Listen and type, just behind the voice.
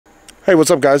Hey, what's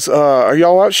up, guys? Are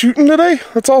y'all out shooting today?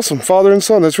 That's awesome. Father and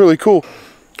son, that's really cool.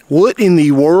 What in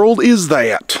the world is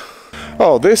that?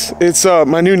 Oh, it's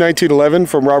my new 1911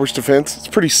 from Robert's Defense. It's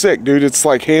pretty sick, dude. It's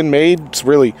like handmade. It's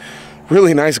really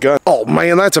nice gun. Oh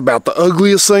man, that's about the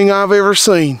ugliest thing I've ever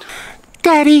seen.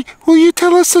 Daddy, will you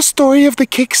tell us the story of the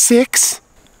Kick 6?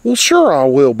 Well, sure I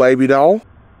will, baby doll.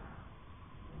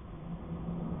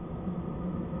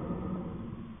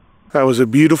 That was a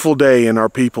beautiful day in our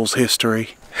people's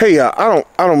history. Hey, I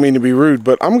don't mean to be rude,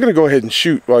 but I'm gonna go ahead and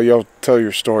shoot while y'all tell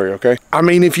your story, okay? I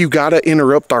mean, if you gotta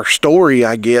interrupt our story,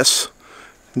 I guess.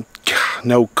 God,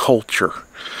 no culture.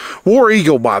 War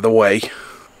Eagle, by the way.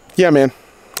 Yeah, man.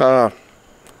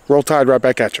 Roll Tide right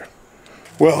back at you.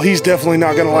 Well, he's definitely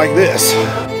not gonna like this.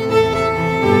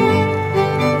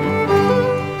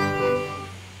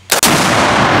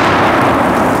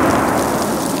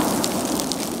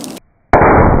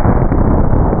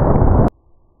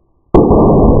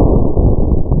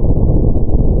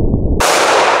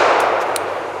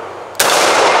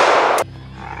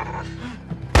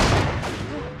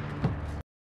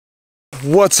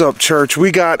 What's up, church?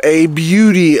 We got a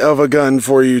beauty of a gun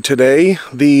for you today.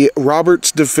 The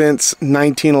Robert's Defense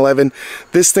 1911.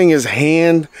 This thing is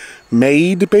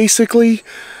handmade, basically.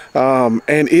 And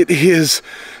it is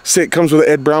sick. Comes with an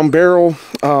Ed Brown barrel.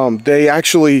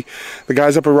 The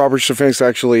guys up at Robert's Defense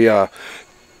actually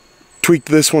tweaked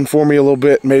this one for me a little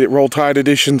bit, made it Roll Tide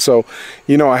edition. So,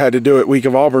 you know, I had to do it. Week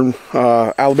of Auburn,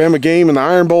 Alabama game in the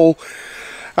Iron Bowl.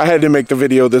 I had to make the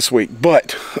video this week,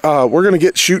 but we're gonna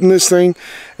get shooting this thing,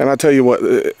 and I tell you what,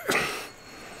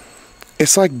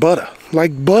 it's like butter,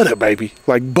 baby,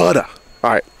 like butter. All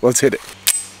right, let's hit it.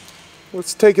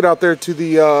 Let's take it out there to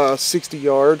the 60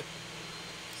 yard.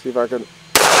 See if I can.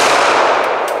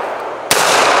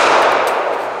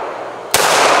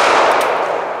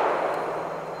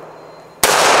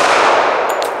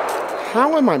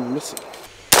 How am I missing?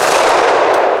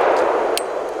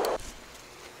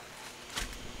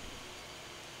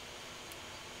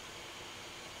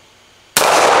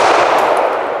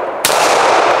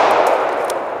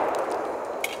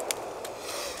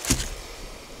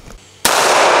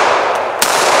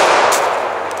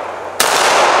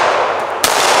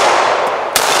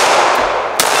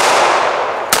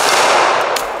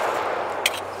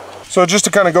 So just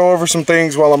to kind of go over some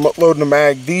things while I'm loading the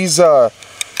mag, these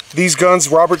guns,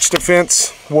 Robert's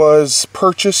Defense, was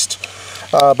purchased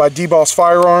by D-Boss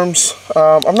Firearms.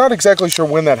 I'm not exactly sure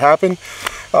when that happened,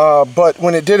 but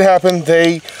when it did happen,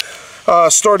 they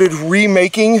started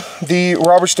remaking the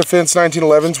Robert's Defense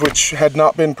 1911s, which had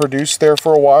not been produced there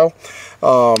for a while.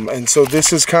 And so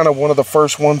this is kind of one of the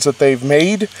first ones that they've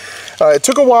made. It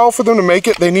took a while for them to make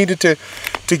it. They needed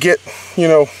to get, you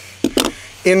know,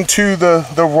 into the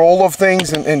role of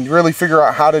things and really figure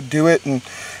out how to do it and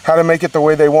how to make it the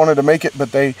way they wanted to make it,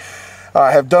 but they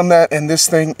have done that, and this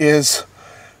thing is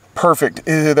perfect.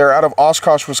 They're out of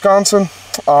Oshkosh, Wisconsin,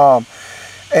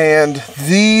 and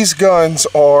these guns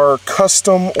are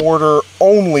custom order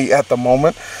only at the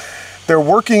moment. They're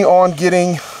working on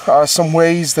getting some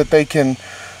ways that they can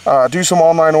do some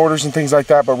online orders and things like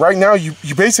that, but right now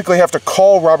you basically have to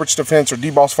call Robert's Defense or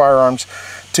D-Boss Firearms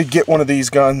to get one of these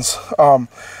guns.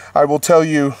 I will tell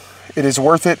you, it is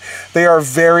worth it. They are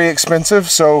very expensive,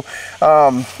 so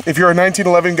if you're a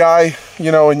 1911 guy,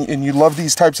 you know, and you love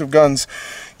these types of guns,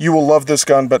 you will love this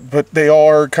gun, but they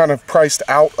are kind of priced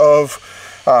out of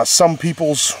some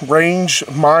people's range,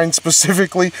 mine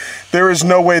specifically. There is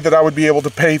no way that I would be able to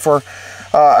pay for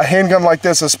a handgun like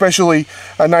this, especially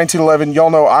a 1911. Y'all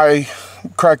know I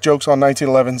crack jokes on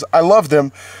 1911s. I love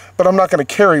them, but I'm not going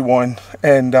to carry one,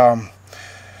 and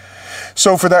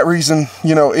so for that reason,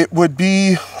 you know, it would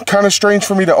be kind of strange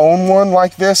for me to own one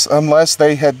like this unless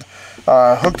they had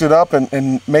hooked it up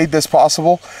and made this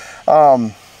possible.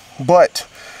 But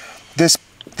this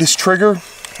trigger,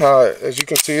 as you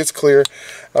can see, it's clear.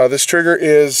 This trigger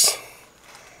is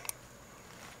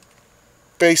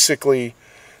basically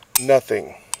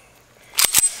nothing.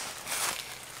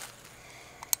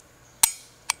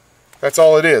 That's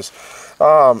all it is.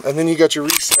 And then you got your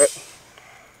reset.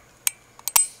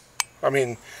 I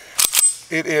mean,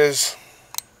 it is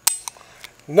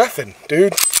nothing,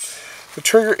 dude. The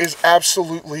trigger is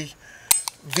absolutely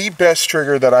the best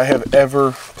trigger that I have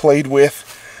ever played with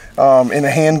in a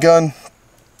handgun.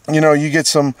 You know, you get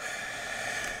some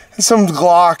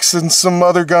Glocks and some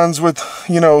other guns with,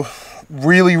 you know,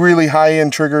 really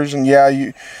high-end triggers, and yeah,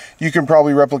 you can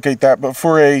probably replicate that. But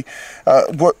for a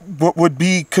what would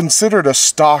be considered a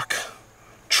stock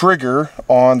trigger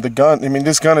on the gun, I mean,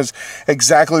 this gun is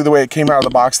exactly the way it came out of the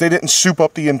box. They didn't soup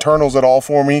up the internals at all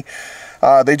for me.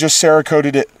 They just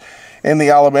Cerakoted it in the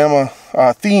Alabama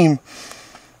theme.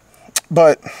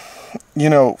 But, you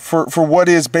know, for what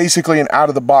is basically an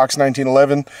out-of-the-box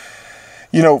 1911,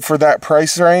 you know, for that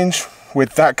price range,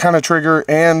 with that kind of trigger,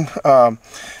 and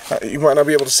you might not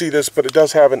be able to see this, but it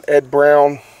does have an Ed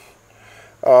Brown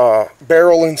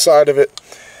barrel inside of it.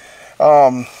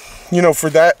 You know, for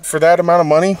that amount of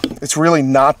money, it's really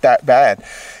not that bad.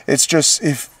 It's just,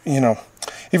 if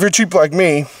you're cheap like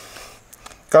me,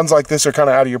 guns like this are kind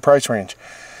of out of your price range.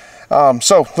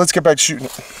 So let's get back to shooting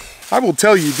it. I will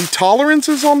tell you, the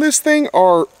tolerances on this thing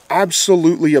are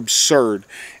absolutely absurd.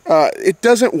 It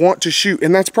doesn't want to shoot,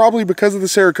 and that's probably because of the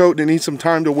Cerakote, and it needs some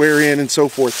time to wear in and so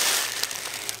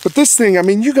forth. But this thing, I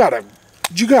mean, you gotta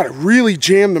really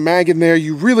jam the mag in there.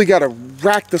 You really gotta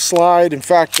rack the slide. In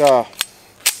fact,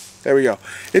 there we go.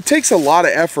 It takes a lot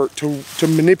of effort to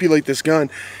manipulate this gun.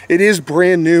 It is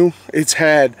brand new. It's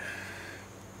had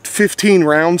 15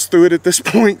 rounds through it at this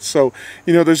point, so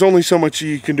you know there's only so much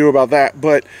you can do about that.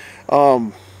 But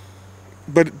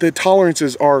the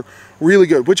tolerances are really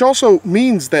good, which also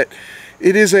means that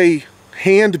it is a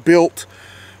hand-built,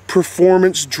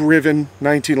 performance-driven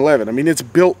 1911. I mean, it's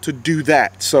built to do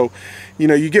that. So, you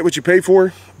know, you get what you pay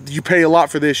for. You pay a lot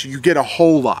for this. You get a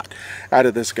whole lot out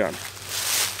of this gun.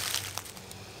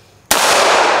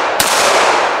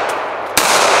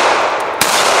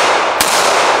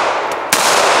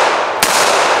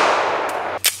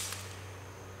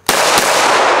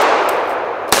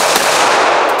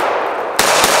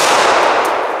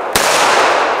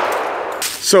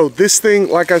 So this thing,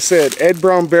 like I said, Ed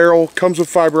Brown barrel, comes with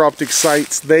fiber optic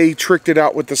sights. They tricked it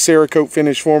out with the Cerakote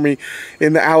finish for me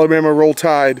in the Alabama Roll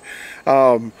Tide.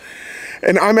 And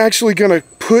I'm actually gonna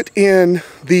put in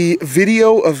the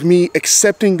video of me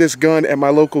accepting this gun at my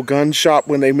local gun shop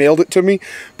when they mailed it to me,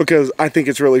 because I think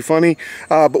it's really funny.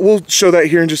 But we'll show that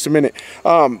here in just a minute.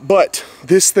 But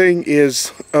this thing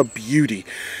is a beauty.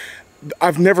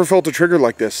 I've never felt a trigger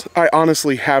like this. I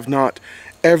honestly have not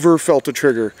ever felt a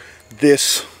trigger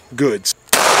this good.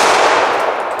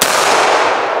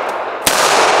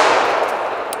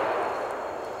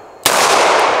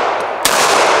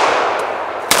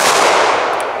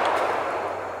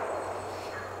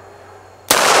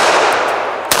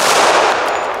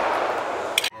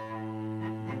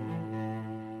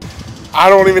 I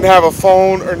don't even have a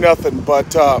phone or nothing,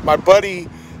 but my buddy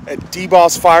at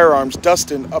DBoss Firearms,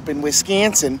 Dustin, up in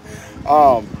Wisconsin,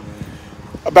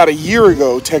 about a year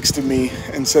ago texted me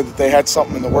and said that they had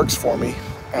something in the works for me,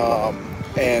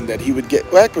 and that he would get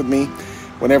back with me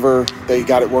whenever they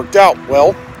got it worked out.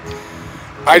 Well,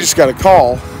 I just got a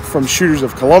call from Shooters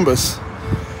of Columbus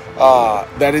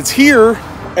that it's here,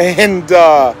 and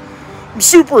I'm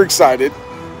super excited.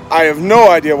 I have no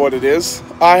idea what it is.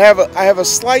 I have a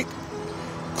slight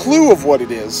clue of what it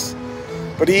is,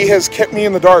 but he has kept me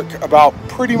in the dark about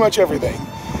pretty much everything.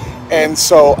 And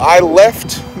so I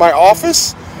left my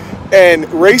office and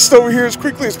raced over here as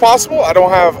quickly as possible. I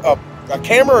don't have a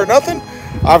camera or nothing.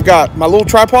 I've got my little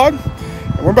tripod,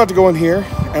 and we're about to go in here,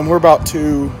 and we're about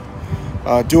to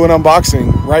do an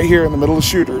unboxing right here in the middle of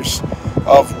Shooters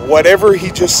of whatever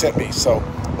he just sent me. So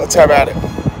let's have at it.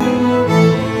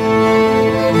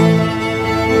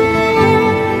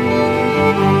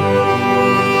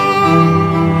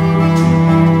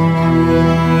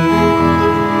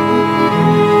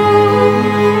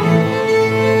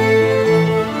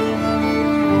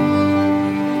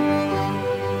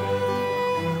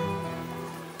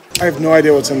 I have no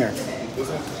idea what's in there,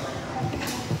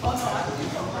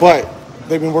 but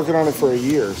they've been working on it for a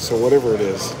year, so whatever it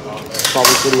is, it's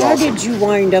probably pretty awesome. How did you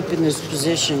wind up in this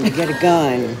position to get a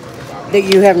gun that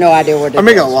you have no idea what it is? I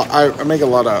make a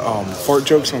lot of fart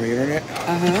jokes on the internet,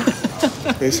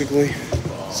 basically.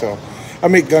 So I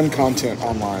make gun content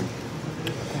online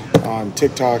on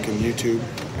TikTok and YouTube,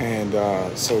 and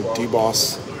so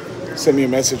DBoss sent me a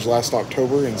message last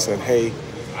October and said, hey,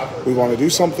 we want to do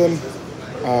something.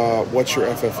 What's your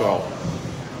FFL?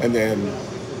 And then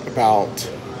about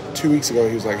 2 weeks ago,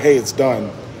 he was like, hey, it's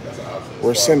done.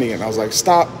 We're sending it. And I was like,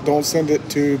 stop, don't send it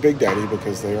to Big Daddy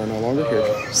because they are no longer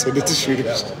here. Send it to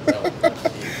Shooters.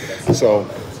 So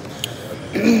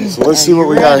let's see what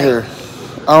we got here.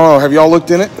 I don't know, have y'all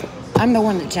looked in it? I'm the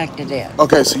one that checked it in.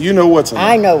 Okay, so you know what's in it.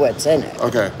 I know what's in it.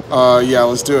 Okay, yeah,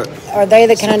 let's do it. Are they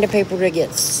the kind of people that get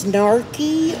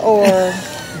snarky, or?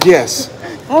 Yes.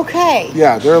 Okay.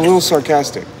 Yeah, they're a little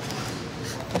sarcastic.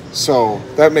 So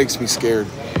that makes me scared.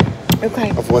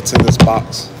 Okay. Of what's in this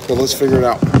box. So let's figure it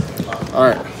out. All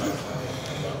right.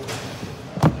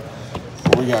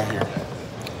 What we got here?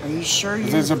 Are you sure?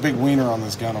 If there's a big wiener on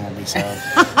this gun, I'm gonna be sad.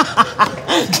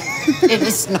 It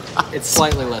is not. It's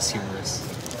slightly less humorous.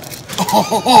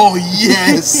 Oh,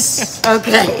 yes.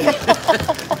 Okay.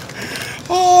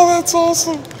 Oh, that's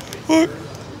awesome. Look.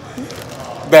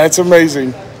 That's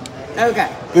amazing.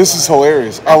 Okay. This is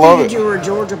hilarious. I love it. You were a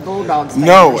Georgia Bulldogs fan.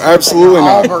 No, absolutely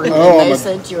not. Auburn, No, and they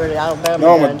sent you an Alabama.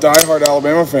 No, I'm a diehard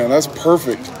Alabama fan. That's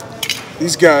perfect.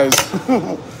 These guys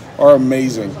are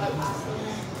amazing.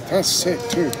 That's sick,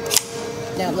 too.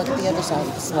 Now look at the other side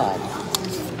of the slide.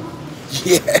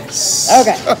 Yes.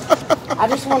 Okay. I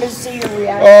just wanted to see your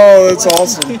reaction. Oh, that's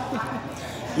awesome.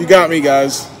 You got me,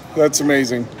 guys. That's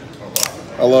amazing.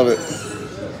 I love it.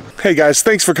 Hey guys,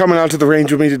 thanks for coming out to the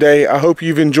range with me today. I hope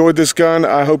you've enjoyed this gun.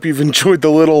 I hope you've enjoyed the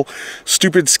little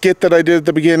stupid skit that I did at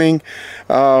the beginning.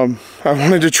 I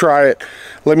wanted to try it.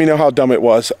 Let me know how dumb it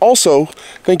was. Also,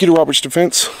 thank you to Roberts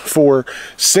Defense for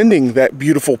sending that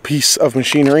beautiful piece of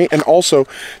machinery, and also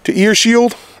to Ear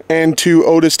Shield and to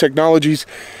Otis Technologies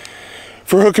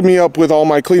for hooking me up with all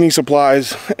my cleaning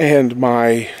supplies and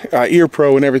my ear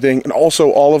pro and everything. And also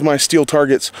all of my steel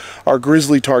targets are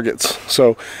Grizzly targets.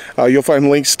 So you'll find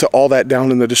links to all that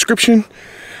down in the description.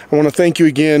 I want to thank you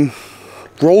again.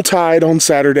 Roll Tide on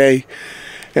Saturday,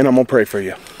 and I'm going to pray for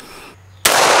you.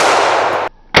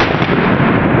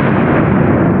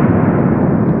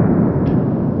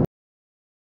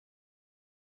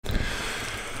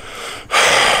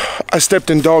 I stepped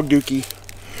in dog dookie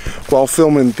while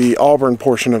filming the Auburn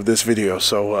portion of this video,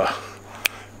 so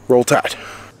roll tide.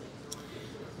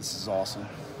 This is awesome.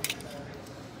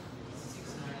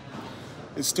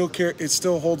 It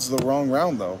still holds the wrong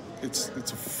round though. It's a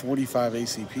 45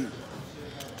 ACP.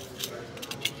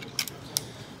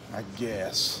 I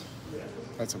guess.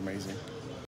 That's amazing.